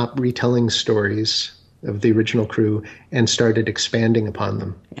Trek stopped retelling stories of the original crew and started expanding upon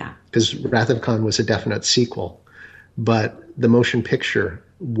them. Yeah. Because Wrath of Khan was a definite sequel, but the motion picture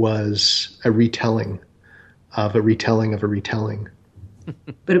was a retelling of a retelling of a retelling.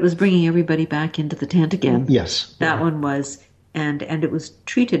 But it was bringing everybody back into the tent again. Yes. That one was, and it was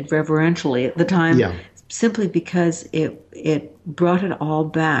treated reverentially at the time, simply because it brought it all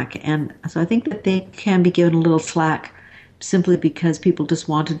back. And so I think that they can be given a little slack simply because people just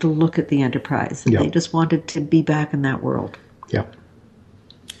wanted to look at the Enterprise. And they just wanted to be back in that world. Yeah.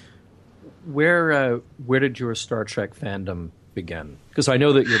 Where did your Star Trek fandom begin? Because I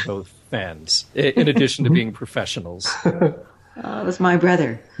know that you're both fans, in addition to being professionals. It was my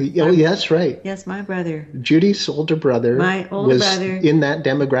brother. Oh, yes, right. Yes, my brother. Judy's older brother. My older brother in that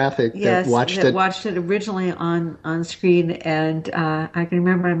demographic that watched it. Watched it originally on screen, and I can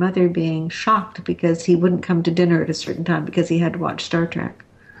remember my mother being shocked because he wouldn't come to dinner at a certain time because he had to watch Star Trek.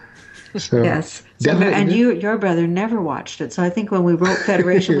 So, yes. And your brother never watched it. So I think when we wrote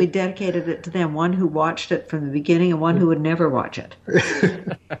Federation, we dedicated it to them. One who watched it from the beginning and one who would never watch it.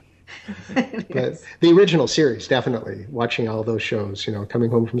 But the original series, definitely. Watching all those shows, coming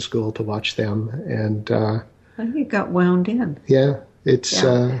home from school to watch them. And I think it got wound in. Yeah. It's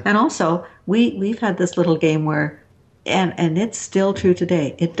and also, we've had this little game where, and it's still true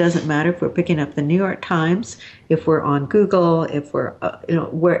today, it doesn't matter if we're picking up the New York Times, if we're on Google, if we're,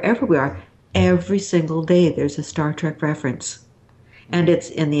 wherever we are, every single day there's a Star Trek reference. And it's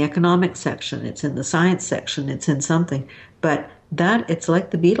in the economics section, it's in the science section, it's in something. But it's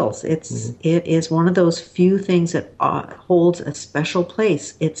like the Beatles. It is one of those few things that holds a special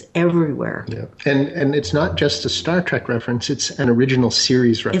place. It's everywhere. Yeah, and it's not just a Star Trek reference. It's an original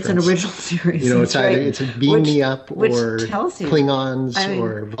series reference. It's an original series. It's either it's a Beam Me Up or Klingons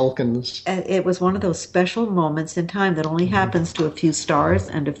or Vulcans. It was one of those special moments in time that only happens to a few stars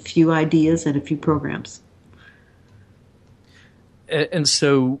and a few ideas and a few programs. And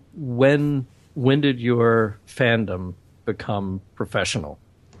so when when did your fandom become professional?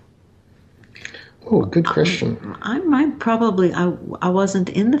 Oh, good question. I wasn't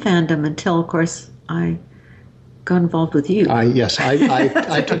in the fandom until, of course, I got involved with you. Yes,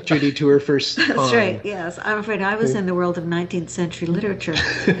 I took Judy to her first con. That's right, yes. I'm afraid I was in the world of 19th century literature.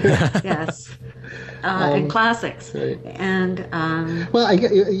 Yes. And classics. Right. And it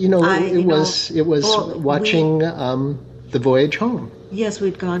was watching The Voyage Home. Yes,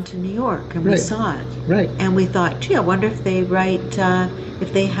 we'd gone to New York and we saw it. Right. And we thought, gee, I wonder if they write,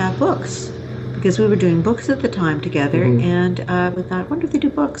 if they have books. Because we were doing books at the time together, and we thought, I wonder if they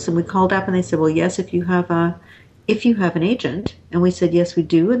do books. And we called up and they said, well, yes, if you have an agent. And we said, yes, we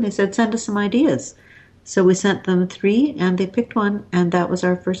do. And they said, send us some ideas. So we sent them 3, and they picked one, and that was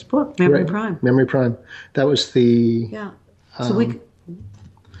our first book, Memory Prime. Memory Prime. That was the... Yeah. So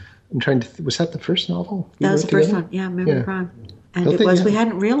I'm trying to... Was that the first novel? That was the first one. Yeah, Memory Prime. And we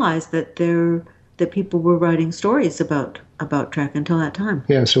hadn't realized that people were writing stories about Trek until that time.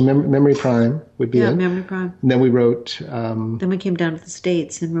 Yeah, so Memory Prime would be it. Yeah, Memory Prime. And then we wrote... then we came down to the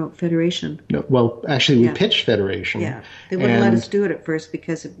States and wrote Federation. No, well, actually, we pitched Federation. Yeah, they wouldn't let us do it at first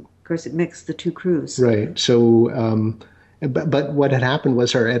because, of course, it mixed the two crews. Right, so... But what had happened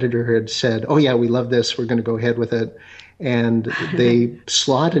was our editor had said, oh, yeah, we love this. We're going to go ahead with it. And they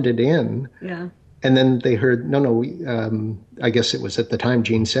slotted it in. Yeah. And then they heard, no, I guess it was at the time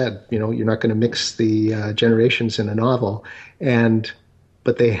Gene said, you're not going to mix the generations in a novel.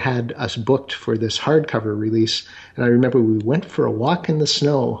 But they had us booked for this hardcover release. And I remember we went for a walk in the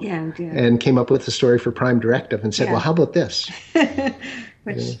snow and came up with a story for Prime Directive and said, well, how about this?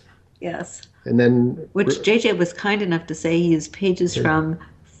 Yes. And then... Which JJ was kind enough to say he used pages from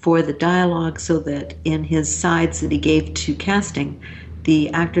for the dialogue so that in his sides that he gave to casting,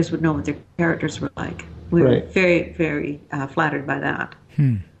 the actors would know what their characters were like. We were very, very flattered by that.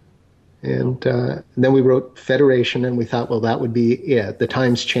 And then we wrote Federation, and we thought, well, that would be it. The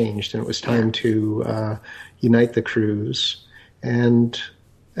times changed, and it was time to unite the crews. And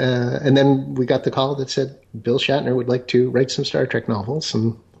then we got the call that said Bill Shatner would like to write some Star Trek novels,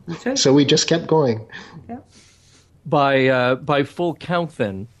 and so we just kept going. Yep. By full count,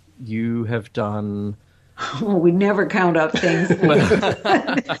 then, you have done... Oh, we never count up things.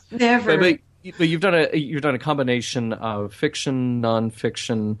 Never. But you've done a combination of fiction,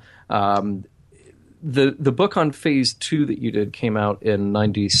 nonfiction. The book on Phase 2 that you did came out in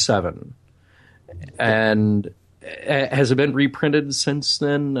 '97, and has it been reprinted since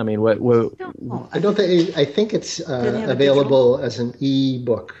then? I mean, what? I don't think. I think it's available as an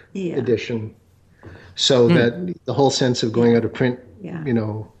e-book edition, so that the whole sense of going out of print. Yeah.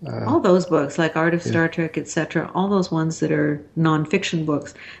 All those books, like Art of Star Trek, etc., all those ones that are nonfiction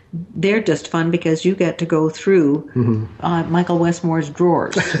books, they're just fun because you get to go through Michael Westmore's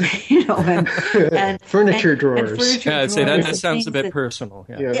drawers, and furniture drawers. Yeah, I'd say that sounds a bit personal.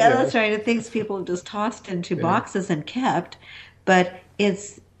 Yeah, that's right. It things people have just tossed into boxes and kept, but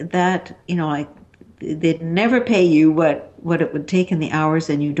it's that they'd never pay you what it would take in the hours,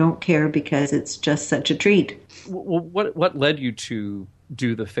 and you don't care because it's just such a treat. Well, what led you to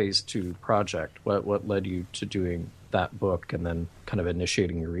do the Phase 2 project? What led you to doing that book and then kind of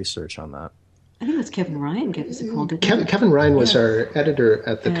initiating your research on that? I think it was Kevin Ryan gave us a call. Kevin Ryan was our editor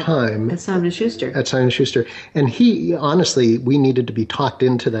at the time. At Simon & Schuster. At Simon & Schuster. And he, honestly, we needed to be talked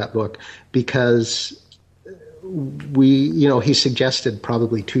into that book because... he suggested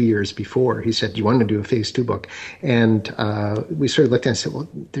probably 2 years before, he said, do you want to do a Phase 2 book? And we sort of looked at it and said, well,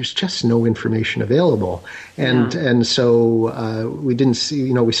 there's just no information available. And so we didn't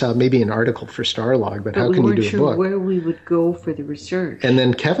see, we saw maybe an article for Starlog, but how can you do a book? We weren't sure where we would go for the research. And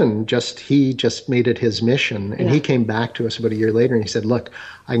then Kevin just made it his mission. And he came back to us about a year later and he said, look,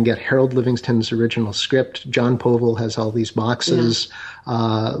 I can get Harold Livingston's original script. John Povil has all these boxes.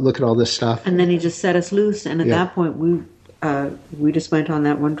 Look at all this stuff. And then he just set us loose. And at that point, we just went on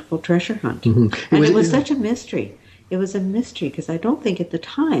that wonderful treasure hunt. Mm-hmm. And it was such a mystery. It was a mystery because I don't think at the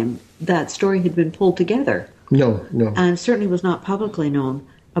time that story had been pulled together. No. And certainly was not publicly known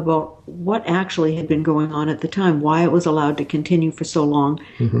about what actually had been going on at the time, why it was allowed to continue for so long,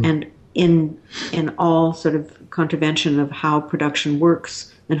 and in all sort of contravention of how production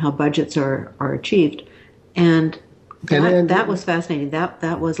works and how budgets are achieved. And that was fascinating.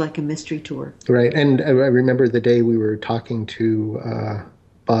 That was like a mystery tour. Right. And I remember the day we were talking to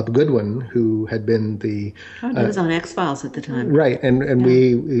Bob Goodwin, who had been the... he was on X-Files at the time. Right. And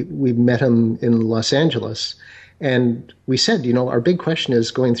we met him in Los Angeles. And we said, our big question is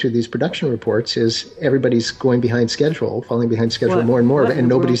going through these production reports is everybody's going behind schedule, falling behind schedule more and more, and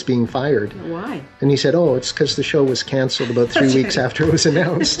nobody's being fired. Why? And he said, it's because the show was canceled about 3 weeks after it was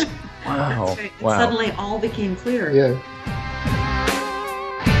announced. Wow. That's right. Wow. Suddenly all became clear. Yeah.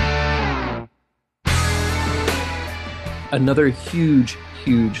 Another huge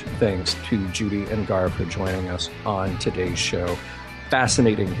thanks to Judy and Gar for joining us on today's show.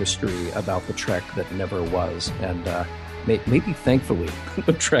 Fascinating history about the Trek that never was, and maybe thankfully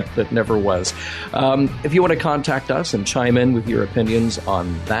the Trek that never was. If you want to contact us and chime in with your opinions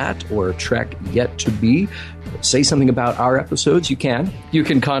on that or Trek yet to be, say something about our episodes, you can. You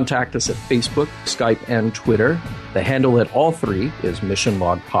can contact us at Facebook, Skype, and Twitter. The handle at all three is Mission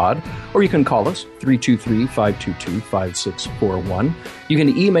Log Pod, or you can call us 323-522-5641. You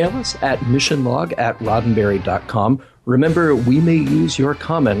can email us at missionlog@roddenberry.com. Remember, we may use your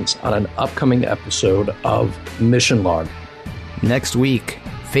comments on an upcoming episode of Mission Log. Next week,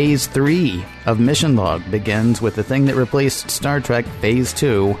 Phase 3 of Mission Log begins with the thing that replaced Star Trek Phase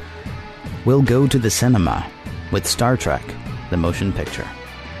 2. We'll go to the cinema with Star Trek, the motion picture.